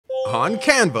On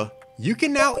Canva, you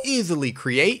can now easily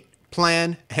create,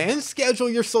 plan, and schedule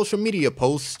your social media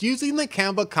posts using the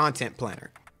Canva Content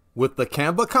Planner. With the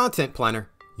Canva Content Planner,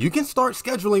 you can start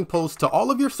scheduling posts to all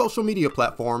of your social media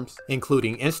platforms,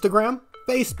 including Instagram,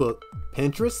 Facebook,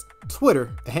 Pinterest,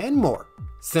 Twitter, and more.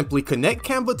 Simply connect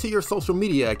Canva to your social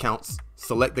media accounts,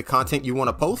 select the content you want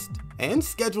to post, and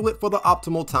schedule it for the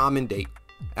optimal time and date.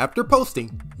 After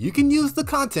posting, you can use the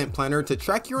Content Planner to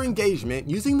track your engagement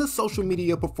using the social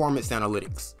media performance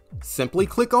analytics. Simply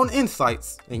click on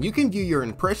Insights and you can view your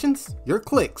impressions, your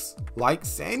clicks,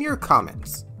 likes, and your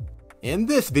comments. In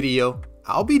this video,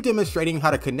 I'll be demonstrating how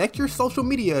to connect your social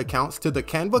media accounts to the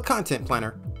Canva Content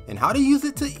Planner and how to use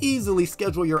it to easily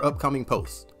schedule your upcoming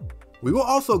posts. We will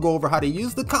also go over how to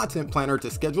use the Content Planner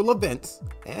to schedule events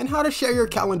and how to share your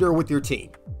calendar with your team.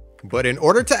 But in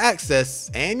order to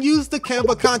access and use the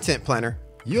Canva Content Planner,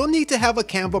 you'll need to have a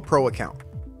Canva Pro account.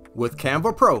 With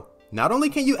Canva Pro, not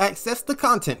only can you access the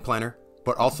Content Planner,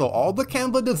 but also all the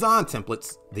Canva design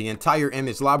templates, the entire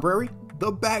image library,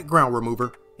 the background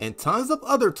remover, and tons of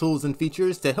other tools and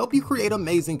features to help you create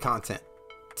amazing content.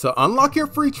 To unlock your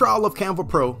free trial of Canva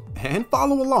Pro and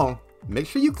follow along, make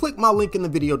sure you click my link in the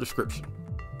video description.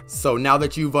 So now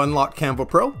that you've unlocked Canva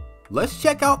Pro, let's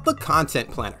check out the Content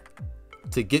Planner.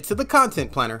 To get to the Content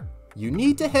Planner, you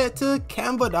need to head to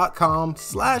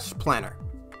canva.com/planner.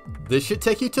 This should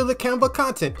take you to the Canva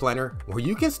Content Planner where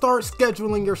you can start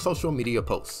scheduling your social media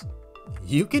posts.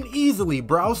 You can easily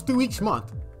browse through each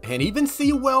month and even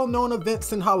see well-known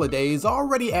events and holidays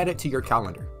already added to your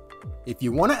calendar. If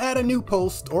you want to add a new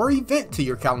post or event to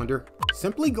your calendar,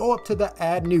 simply go up to the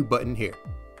Add New button here.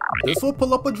 This will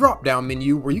pull up a drop-down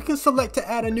menu where you can select to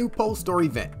add a new post or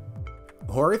event.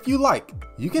 Or if you like,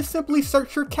 you can simply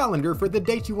search your calendar for the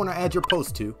date you want to add your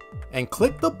post to and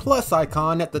click the plus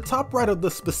icon at the top right of the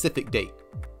specific date.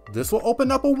 This will open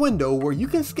up a window where you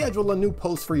can schedule a new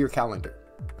post for your calendar.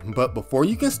 But before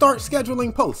you can start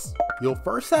scheduling posts, you'll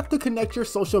first have to connect your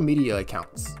social media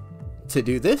accounts. To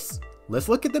do this, let's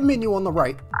look at the menu on the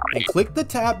right and click the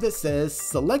tab that says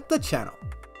Select the Channel.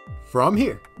 From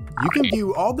here, you can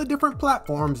view all the different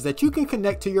platforms that you can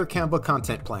connect to your Canva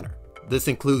Content Planner. This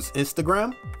includes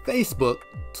Instagram, Facebook,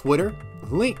 Twitter,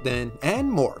 LinkedIn, and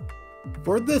more.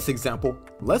 For this example,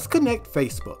 let's connect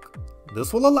Facebook.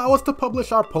 This will allow us to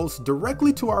publish our posts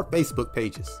directly to our Facebook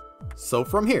pages. So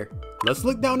from here, let's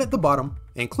look down at the bottom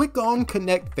and click on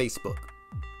Connect Facebook.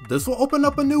 This will open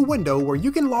up a new window where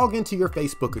you can log into your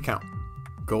Facebook account.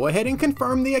 Go ahead and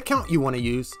confirm the account you want to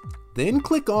use, then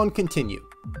click on Continue.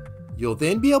 You'll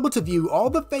then be able to view all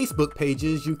the Facebook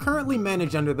pages you currently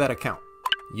manage under that account.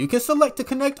 You can select to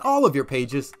connect all of your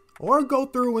pages or go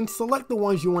through and select the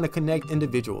ones you want to connect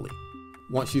individually.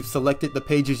 Once you've selected the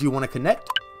pages you want to connect,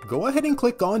 go ahead and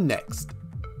click on Next.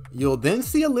 You'll then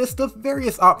see a list of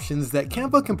various options that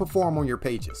Canva can perform on your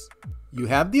pages. You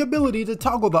have the ability to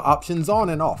toggle the options on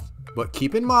and off, but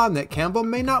keep in mind that Canva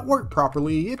may not work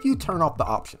properly if you turn off the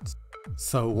options.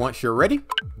 So once you're ready,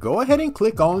 go ahead and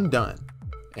click on Done.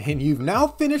 And you've now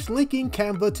finished linking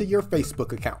Canva to your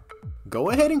Facebook account.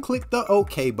 Go ahead and click the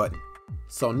OK button.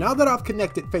 So now that I've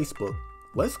connected Facebook,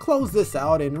 let's close this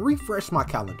out and refresh my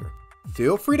calendar.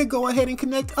 Feel free to go ahead and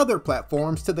connect other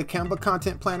platforms to the Canva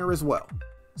Content Planner as well.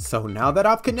 So now that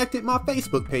I've connected my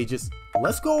Facebook pages,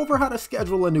 let's go over how to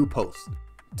schedule a new post.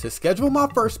 To schedule my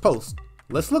first post,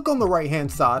 let's look on the right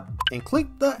hand side and click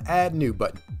the Add New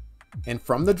button. And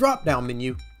from the drop down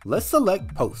menu, let's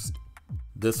select Post.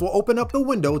 This will open up the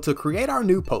window to create our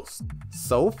new post.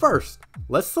 So first,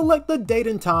 let's select the date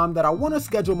and time that I want to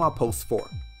schedule my post for.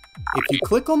 If you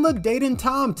click on the Date and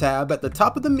Time tab at the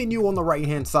top of the menu on the right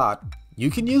hand side,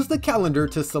 you can use the calendar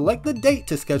to select the date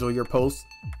to schedule your post,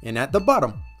 and at the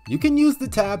bottom, you can use the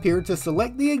tab here to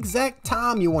select the exact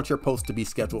time you want your post to be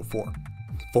scheduled for.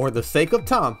 For the sake of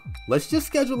time, let's just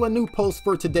schedule a new post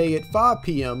for today at 5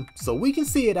 p.m. so we can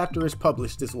see it after it's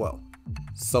published as well.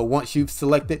 So once you've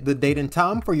selected the date and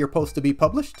time for your post to be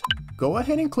published, go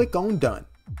ahead and click on Done.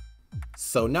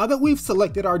 So now that we've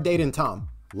selected our date and time,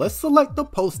 let's select the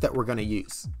post that we're going to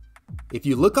use. If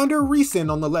you look under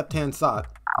Recent on the left hand side,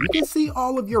 you can see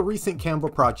all of your recent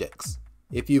Canva projects.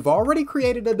 If you've already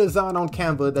created a design on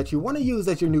Canva that you want to use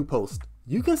as your new post,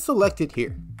 you can select it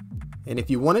here. And if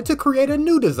you wanted to create a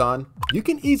new design, you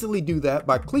can easily do that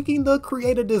by clicking the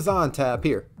Create a Design tab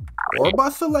here, or by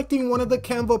selecting one of the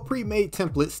Canva pre-made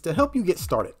templates to help you get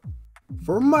started.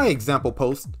 For my example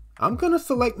post, I'm going to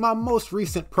select my most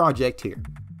recent project here.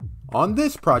 On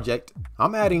this project,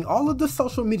 I'm adding all of the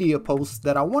social media posts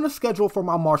that I want to schedule for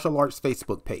my martial arts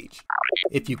Facebook page.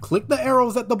 If you click the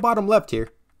arrows at the bottom left here,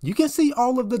 you can see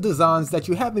all of the designs that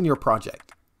you have in your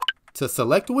project. To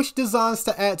select which designs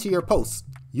to add to your post,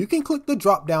 you can click the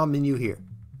drop-down menu here.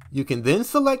 You can then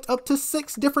select up to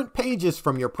 6 different pages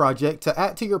from your project to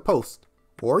add to your post,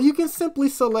 or you can simply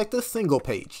select a single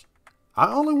page.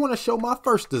 I only want to show my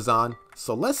first design,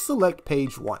 so let's select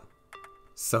page 1.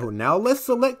 So now let's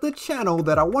select the channel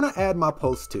that I want to add my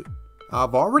post to.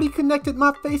 I've already connected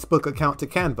my Facebook account to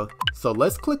Canva, so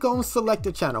let's click on Select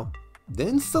a Channel,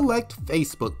 then select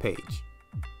Facebook Page.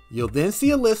 You'll then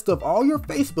see a list of all your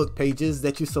Facebook pages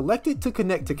that you selected to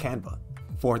connect to Canva.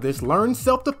 For this Learn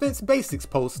Self-Defense Basics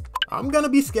post, I'm going to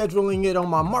be scheduling it on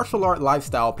my martial art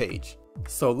lifestyle page.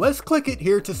 So let's click it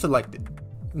here to select it.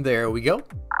 There we go.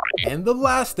 And the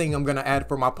last thing I'm going to add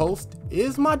for my post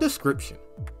is my description.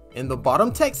 In the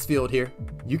bottom text field here,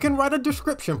 you can write a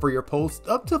description for your post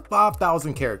up to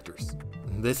 5,000 characters.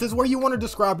 This is where you want to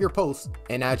describe your post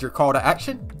and add your call to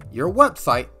action, your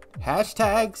website,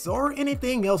 hashtags, or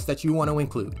anything else that you want to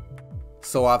include.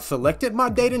 So I've selected my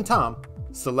date and time,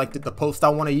 selected the post I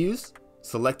want to use,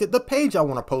 selected the page I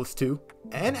want to post to,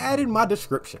 and added my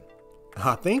description.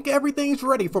 I think everything's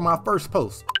ready for my first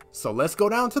post, so let's go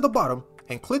down to the bottom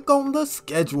and click on the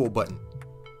schedule button.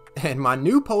 And my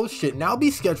new post should now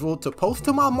be scheduled to post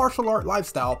to my martial art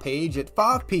lifestyle page at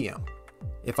 5 p.m.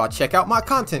 If I check out my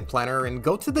content planner and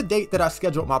go to the date that I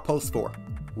scheduled my post for,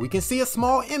 we can see a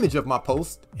small image of my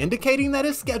post indicating that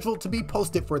it's scheduled to be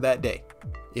posted for that day.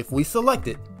 If we select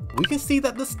it, we can see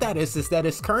that the status is that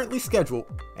it's currently scheduled,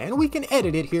 and we can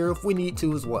edit it here if we need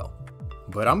to as well.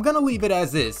 But I'm gonna leave it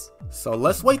as is, so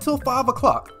let's wait till 5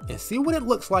 o'clock and see what it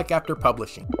looks like after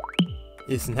publishing.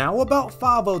 It's now about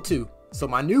 5:02, so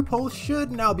my new post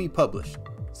should now be published.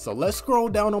 So let's scroll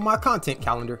down on my content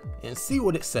calendar and see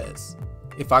what it says.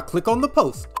 If I click on the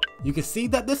post, you can see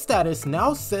that the status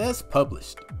now says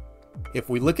published. If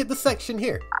we look at the section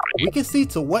here, we can see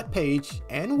to what page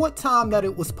and what time that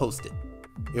it was posted.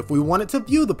 If we wanted to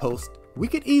view the post, we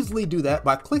could easily do that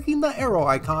by clicking the arrow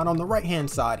icon on the right hand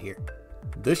side here.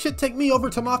 This should take me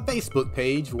over to my Facebook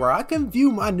page where I can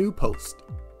view my new post.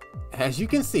 As you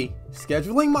can see,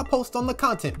 scheduling my post on the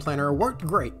content planner worked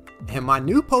great, and my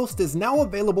new post is now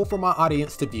available for my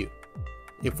audience to view.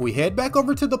 If we head back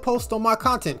over to the post on my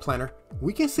content planner,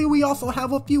 we can see we also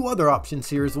have a few other options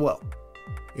here as well.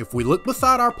 If we look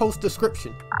beside our post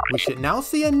description, we should now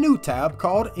see a new tab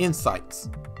called Insights.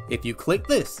 If you click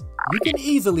this, you can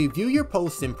easily view your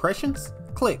post's impressions,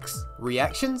 clicks,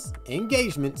 reactions,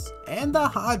 engagements, and the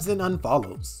hides and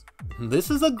unfollows.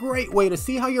 This is a great way to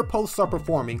see how your posts are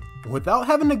performing without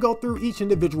having to go through each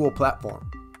individual platform.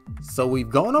 So we've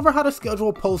gone over how to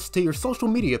schedule posts to your social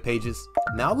media pages.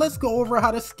 Now let's go over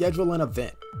how to schedule an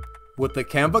event. With the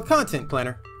Canva Content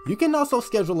Planner, you can also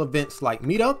schedule events like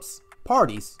meetups,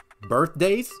 parties,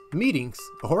 birthdays, meetings,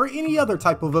 or any other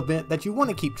type of event that you want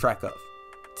to keep track of.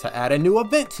 To add a new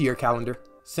event to your calendar,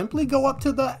 simply go up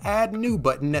to the Add New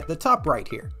button at the top right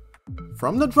here.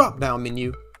 From the drop-down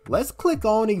menu, let's click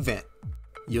on Event.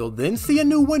 You'll then see a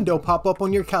new window pop up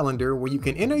on your calendar where you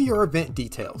can enter your event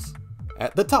details.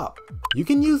 At the top, you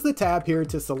can use the tab here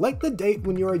to select the date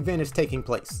when your event is taking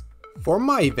place. For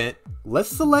my event, let's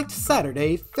select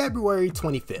Saturday, February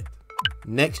 25th.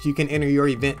 Next, you can enter your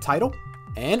event title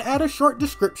and add a short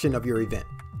description of your event.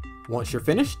 Once you're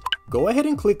finished, go ahead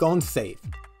and click on Save.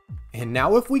 And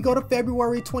now if we go to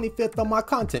February 25th on my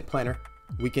content planner,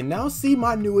 we can now see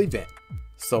my new event.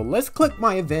 So let's click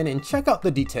my event and check out the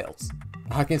details.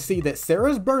 I can see that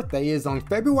Sarah's birthday is on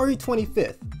February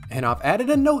 25th, and I've added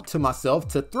a note to myself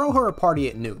to throw her a party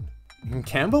at noon. And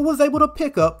Canva was able to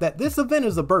pick up that this event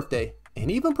is a birthday,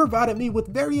 and even provided me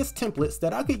with various templates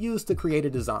that I could use to create a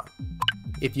design.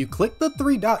 If you click the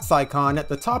 3 dots icon at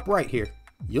the top right here,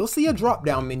 you'll see a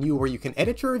drop-down menu where you can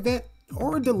edit your event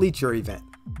or delete your event.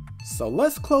 So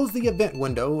let's close the event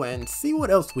window and see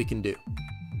what else we can do.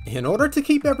 In order to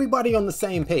keep everybody on the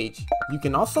same page, you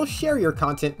can also share your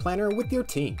content planner with your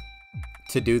team.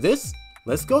 To do this,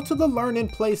 let's go to the Learn and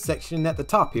Play section at the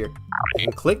top here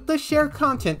and click the Share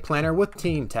Content Planner with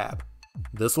Team tab.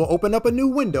 This will open up a new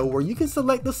window where you can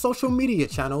select the social media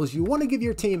channels you want to give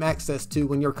your team access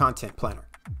to in your content planner.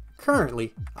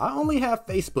 Currently, I only have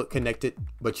Facebook connected,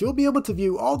 but you'll be able to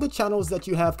view all the channels that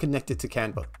you have connected to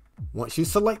Canva. Once you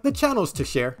select the channels to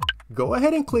share, go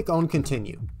ahead and click on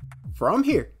Continue. From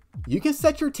here, you can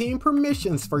set your team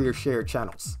permissions for your shared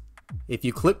channels. If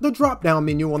you click the drop-down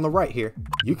menu on the right here,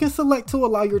 you can select to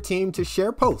allow your team to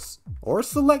share posts, or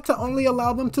select to only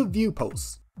allow them to view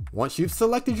posts. Once you've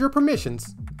selected your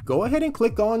permissions, go ahead and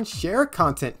click on Share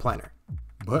Content Planner.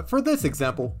 But for this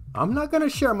example, I'm not going to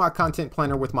share my content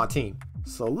planner with my team,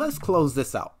 so let's close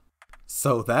this out.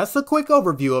 So that's a quick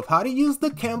overview of how to use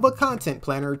the Canva Content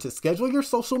Planner to schedule your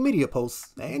social media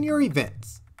posts and your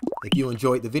events. If you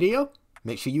enjoyed the video,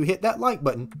 make sure you hit that like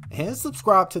button and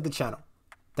subscribe to the channel.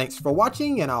 Thanks for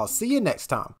watching, and I'll see you next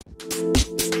time.